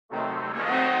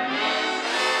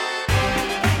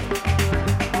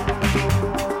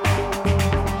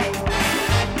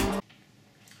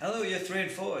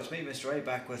4. It's me, Mr. A,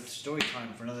 back with story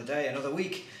time for another day, another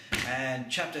week,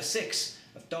 and chapter 6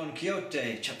 of Don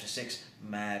Quixote, chapter 6,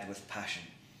 Mad with Passion.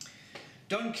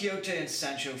 Don Quixote and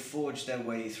Sancho forged their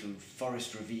way through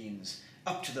forest ravines,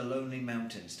 up to the lonely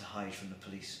mountains to hide from the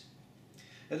police.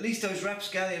 "At least those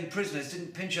rapscallion prisoners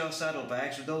didn't pinch our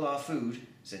saddlebags with all our food,"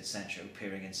 said Sancho,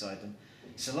 peering inside them.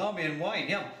 "Salami and wine,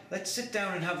 yum, let's sit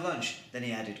down and have lunch." Then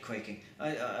he added, quaking,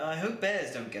 I hope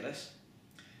bears don't get us."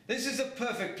 "This is the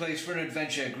perfect place for an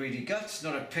adventure, greedy guts,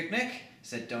 not a picnic,"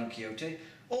 said Don Quixote.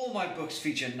 "All my books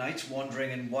feature knights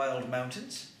wandering in wild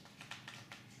mountains."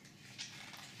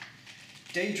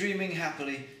 Daydreaming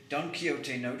happily, Don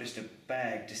Quixote noticed a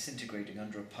bag disintegrating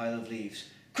under a pile of leaves.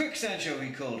 "Quick, Sancho,"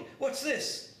 he called. "What's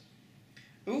this?"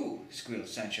 "Ooh," squealed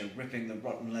Sancho, ripping the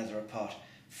rotten leather apart.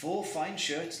 "4 fine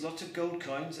shirts, lots of gold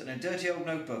coins, and a dirty old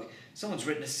notebook. Someone's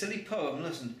written a silly poem.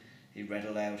 Listen." He read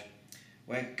aloud.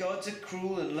 "Where gods are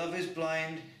cruel and love is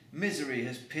blind, misery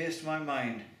has pierced my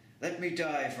mind. Let me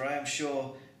die, for I am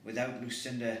sure, without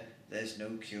Lucinda there's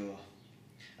no cure."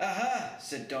 "Aha!"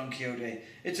 said Don Quixote.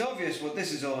 "It's obvious what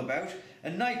this is all about. A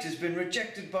knight has been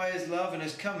rejected by his love and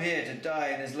has come here to die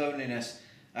in his loneliness.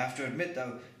 I have to admit,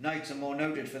 though, knights are more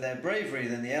noted for their bravery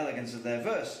than the elegance of their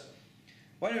verse.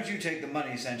 Why don't you take the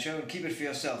money, Sancho, and keep it for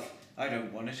yourself? I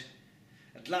don't want it."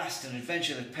 "At last, an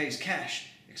adventure that pays cash,"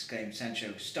 exclaimed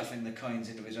Sancho, stuffing the coins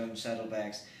into his own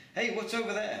saddlebags. "Hey, what's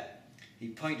over there?" He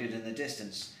pointed in the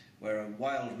distance, where a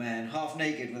wild man, half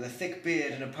naked, with a thick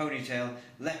beard and a ponytail,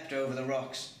 leapt over the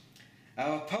rocks.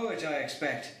 "Our poet, I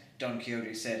expect," Don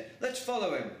Quixote said. "Let's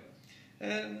follow him."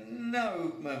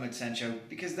 No," murmured Sancho,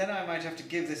 "because then I might have to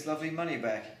give this lovely money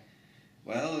back."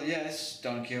 "Well, yes,"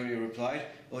 Don Quixote replied,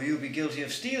 "or you'll be guilty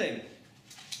of stealing."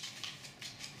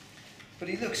 "But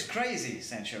he looks crazy,"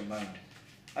 Sancho moaned.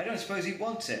 "I don't suppose he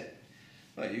wants it."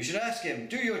 "Well, you should ask him.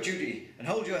 Do your duty, and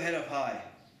hold your head up high."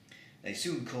 They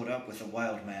soon caught up with the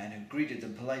wild man, who greeted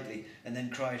them politely, and then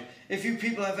cried, "If you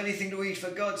people have anything to eat, for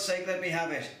God's sake let me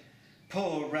have it."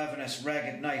 "Poor ravenous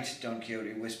ragged knight," Don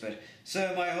Quixote whispered.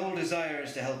 "Sir, my whole desire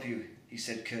is to help you," he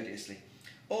said courteously.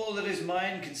 "All that is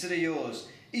mine consider yours.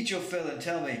 Eat your fill and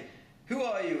tell me, who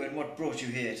are you and what brought you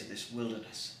here to this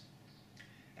wilderness?"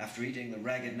 After eating, the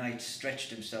ragged knight stretched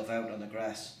himself out on the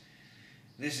grass.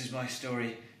 "This is my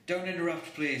story. Don't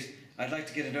interrupt, please. I'd like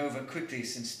to get it over quickly,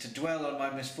 since to dwell on my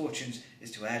misfortunes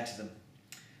is to add to them."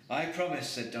 "I promise,"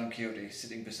 said Don Quixote,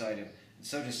 sitting beside him, and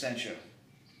so does Sancho.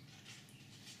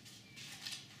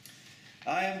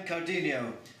 "I am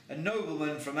Cardenio, a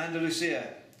nobleman from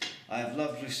Andalusia. I have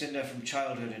loved Lucinda from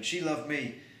childhood, and she loved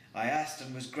me. I asked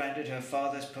and was granted her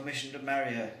father's permission to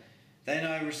marry her. Then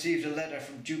I received a letter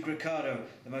from Duke Ricardo,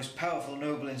 the most powerful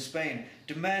noble in Spain,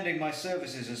 demanding my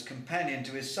services as companion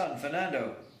to his son,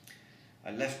 Fernando. I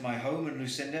left my home and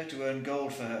Lucinda to earn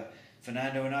gold for her.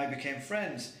 Fernando and I became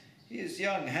friends. He is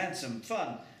young, handsome,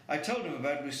 fun. I told him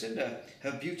about Lucinda,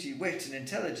 her beauty, wit, and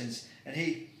intelligence, and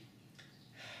he..."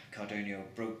 Cardenio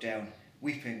broke down,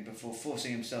 weeping before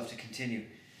forcing himself to continue.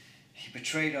 "He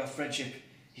betrayed our friendship.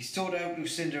 He sought out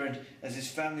Lucinda, and as his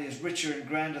family is richer and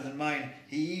grander than mine,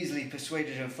 he easily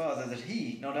persuaded her father that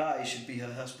he, not I, should be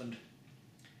her husband."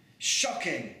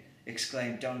 "Shocking!"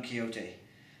 exclaimed Don Quixote.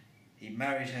 "He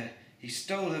married her. He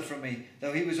stole her from me,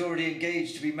 though he was already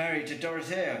engaged to be married to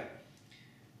Dorothea."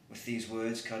 With these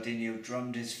words, Cardenio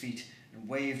drummed his feet and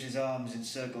waved his arms in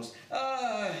circles.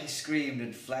 "Ah!" he screamed,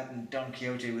 and flattened Don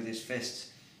Quixote with his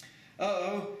fists.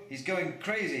 "Uh-oh, he's going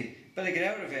crazy. Better get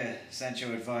out of here,"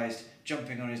 Sancho advised,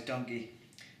 jumping on his donkey.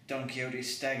 Don Quixote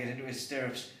staggered into his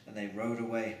stirrups, and they rode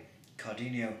away.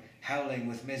 Cardenio, howling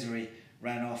with misery,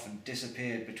 ran off and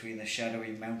disappeared between the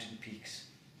shadowy mountain peaks.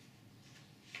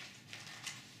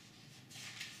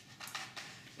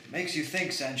 "It makes you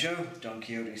think, Sancho," Don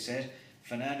Quixote said.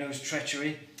 "Fernando's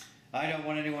treachery. I don't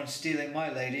want anyone stealing my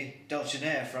lady,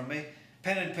 Dulcinea, from me.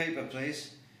 Pen and paper,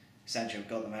 please." Sancho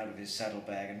got them out of his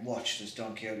saddlebag and watched as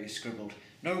Don Quixote scribbled,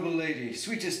 "Noble lady,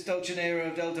 sweetest Dulcinea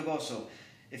of Del Toboso,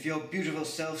 if your beautiful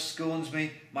self scorns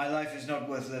me, my life is not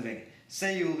worth living.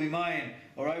 Say you will be mine,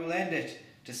 or I will end it,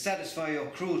 to satisfy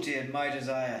your cruelty and my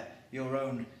desire. Your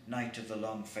own Knight of the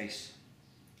Long Face."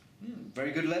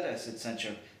 "Very good letter," said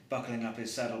Sancho, buckling up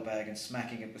his saddlebag and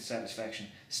smacking it with satisfaction,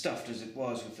 stuffed as it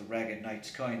was with the ragged knight's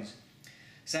coins.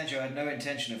 Sancho had no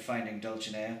intention of finding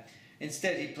Dulcinea.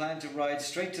 Instead, he planned to ride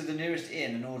straight to the nearest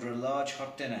inn and order a large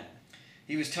hot dinner.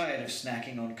 He was tired of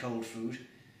snacking on cold food.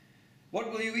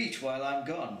 "What will you eat while I'm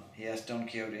gone?" he asked Don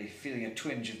Quixote, feeling a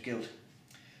twinge of guilt.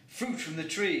 "Fruit from the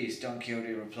trees," Don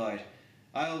Quixote replied.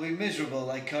 "I'll be miserable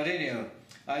like Cardenio.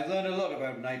 I've learned a lot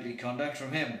about knightly conduct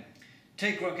from him.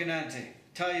 Take Rocinante.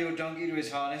 Tie your donkey to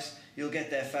his harness. You'll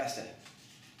get there faster."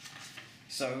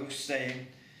 So, staying,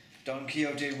 Don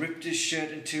Quixote ripped his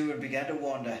shirt in two and began to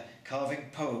wander, carving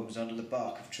poems under the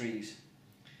bark of trees.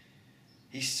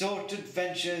 He sought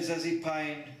adventures as he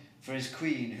pined for his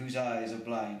queen whose eyes are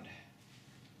blind.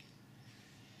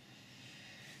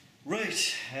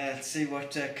 Right, let's see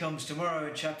what comes tomorrow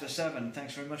in chapter 7.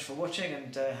 Thanks very much for watching,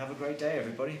 and have a great day,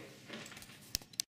 everybody.